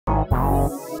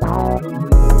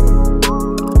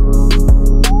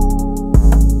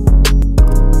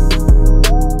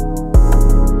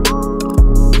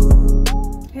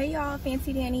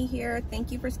Fancy Danny here.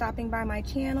 Thank you for stopping by my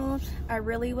channel. I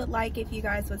really would like if you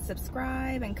guys would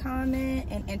subscribe and comment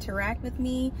and interact with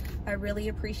me. I really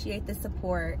appreciate the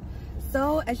support.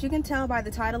 So as you can tell by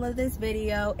the title of this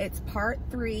video, it's part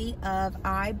 3 of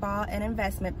I bought an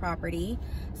investment property.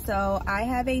 So I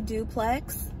have a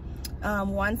duplex.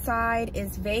 One side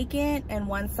is vacant and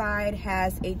one side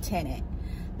has a tenant.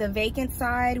 The vacant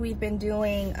side we've been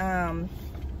doing,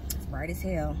 it's bright as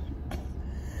hell.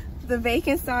 The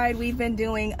vacant side we've been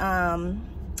doing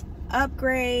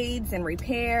upgrades and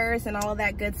repairs and all of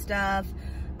that good stuff.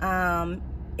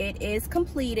 It is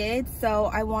completed, so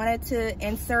I wanted to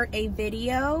insert a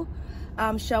video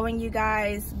showing you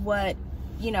guys what,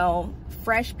 you know,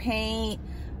 fresh paint,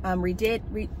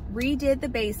 redid the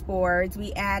baseboards.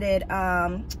 We added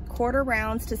quarter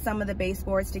rounds to some of the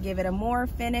baseboards to give it a more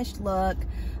finished look.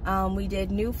 We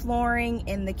did new flooring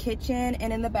in the kitchen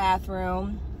and in the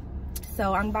bathroom.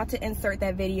 So I'm about to insert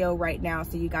that video right now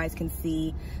so you guys can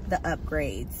see the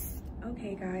upgrades.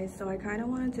 Okay guys, so I kind of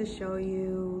wanted to show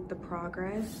you the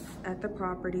progress at the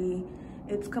property.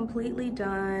 It's completely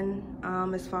done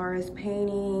as far as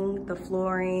painting, the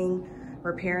flooring,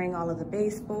 repairing all of the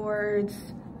baseboards.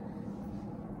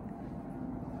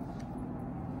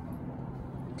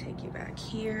 Take you back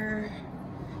here.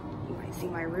 You might see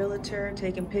my realtor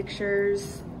taking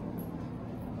pictures.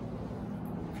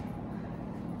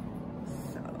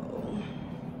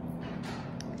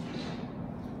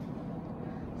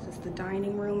 The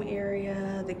dining room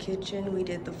area, the kitchen, we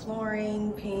did the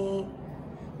flooring, paint,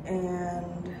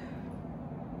 and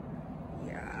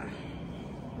yeah,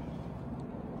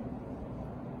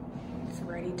 it's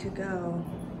ready to go.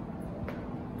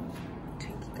 Take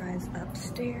you guys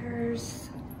upstairs.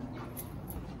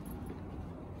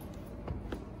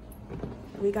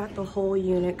 We got the whole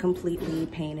unit completely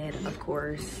painted, of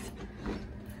course.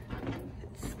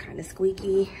 It's kind of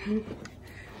squeaky.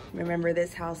 Remember,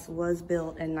 this house was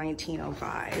built in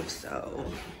 1905, so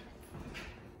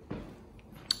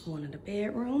one of the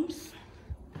bedrooms,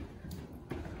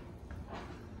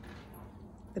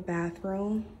 the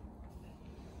bathroom,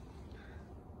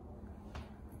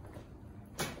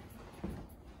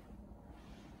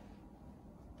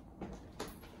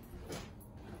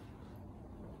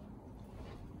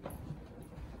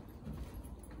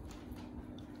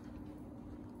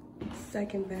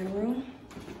 second bedroom,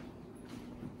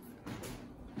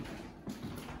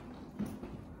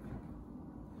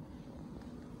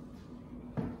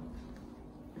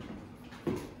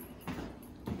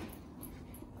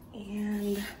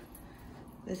 and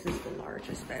this is the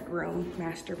largest bedroom,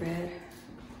 master bed.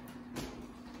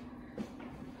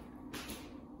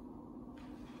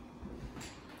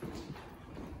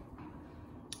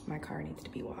 My car needs to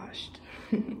be washed.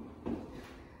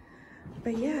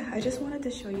 But yeah, I just wanted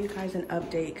to show you guys an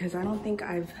update because I don't think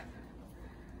I've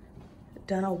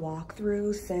done a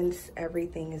walkthrough since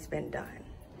everything has been done.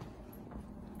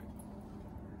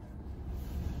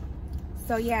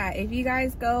 So yeah, if you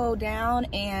guys go down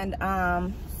and,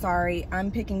 sorry, I'm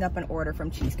picking up an order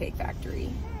from Cheesecake Factory.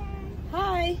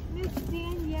 Hi. Miss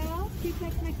Danielle,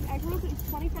 duplex mixed egg rolls, it's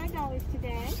 $25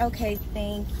 today. Okay,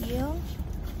 thank you.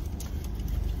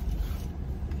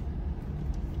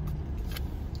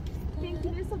 Thank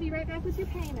you, miss. I'll be right back with your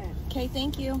payment. Okay,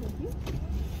 thank you.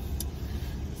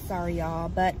 Sorry y'all,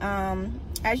 but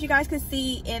as you guys could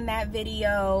see in that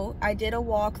video, I did a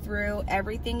walkthrough.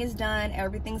 Everything is done,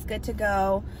 everything's good to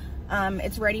go.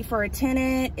 It's ready for a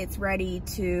tenant, it's ready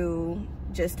to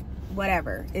just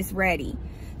whatever, it's ready.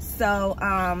 So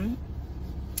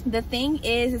the thing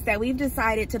is that we've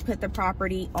decided to put the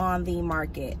property on the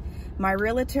market. My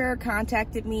realtor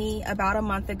contacted me about a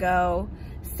month ago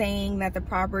saying that the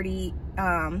property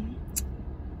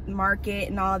market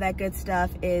and all that good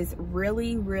stuff is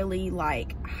really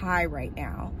like high right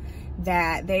now,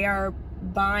 that they are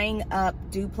buying up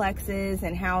duplexes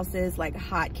and houses like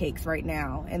hotcakes right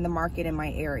now in the market in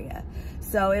my area.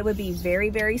 So it would be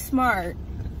very smart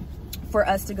for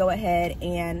us to go ahead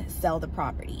and sell the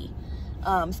property,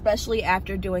 especially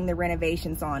after doing the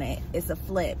renovations on it. It's a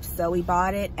flip, so we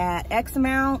bought it at X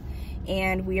amount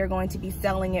and we are going to be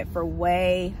selling it for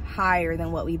way higher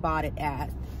than what we bought it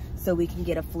at, so we can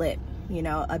get a flip you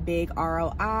know, a big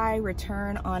ROI,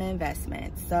 return on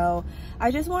investment. So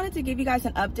I just wanted to give you guys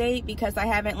an update because I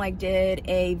haven't like did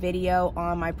a video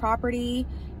on my property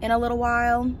in a little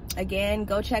while. Again,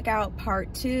 go check out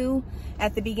part 2.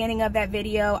 At the beginning of that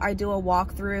video, I do a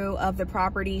walkthrough of the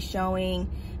property showing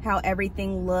how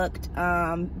everything looked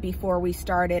before we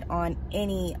started on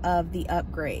any of the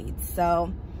upgrades.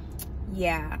 So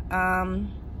yeah,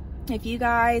 if you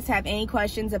guys have any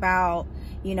questions about,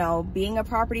 you know, being a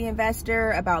property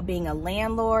investor, about being a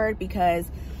landlord, because,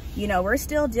 you know, we're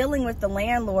still dealing with the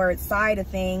landlord side of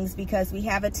things because we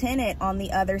have a tenant on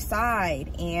the other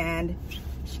side and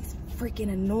she's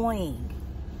freaking annoying.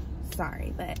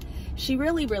 Sorry, but she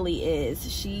really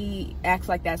is. She acts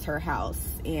like that's her house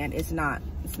and it's not.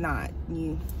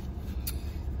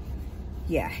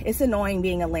 Yeah, it's annoying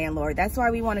being a landlord. That's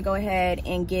why we want to go ahead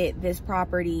and get this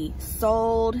property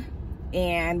sold,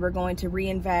 and we're going to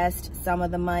reinvest some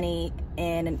of the money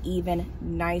in an even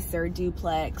nicer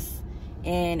duplex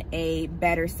in a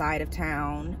better side of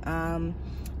town,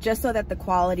 just so that the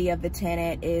quality of the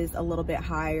tenant is a little bit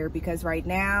higher, because right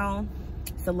now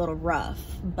it's a little rough.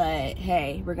 But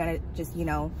hey, we're gonna just, you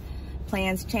know,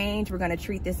 plans change. We're gonna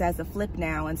treat this as a flip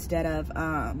now instead of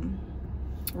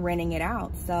renting it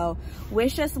out. So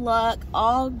wish us luck,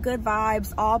 all good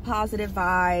vibes, all positive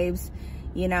vibes,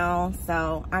 you know.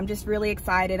 So I'm just really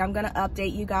excited. I'm gonna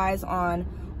update you guys on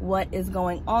what is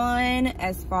going on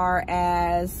as far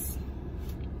as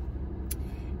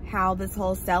how this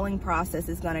whole selling process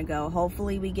is gonna go.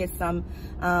 Hopefully we get some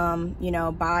you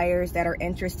know, buyers that are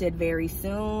interested very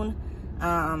soon,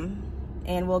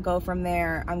 and we'll go from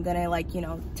there. I'm gonna, like, you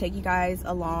know, take you guys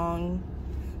along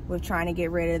with trying to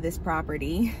get rid of this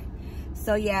property.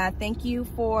 So yeah, thank you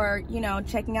for, you know,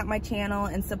 checking out my channel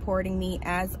and supporting me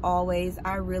as always.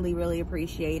 I really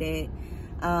appreciate it.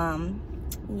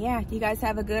 Yeah, you guys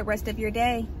have a good rest of your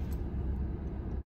day.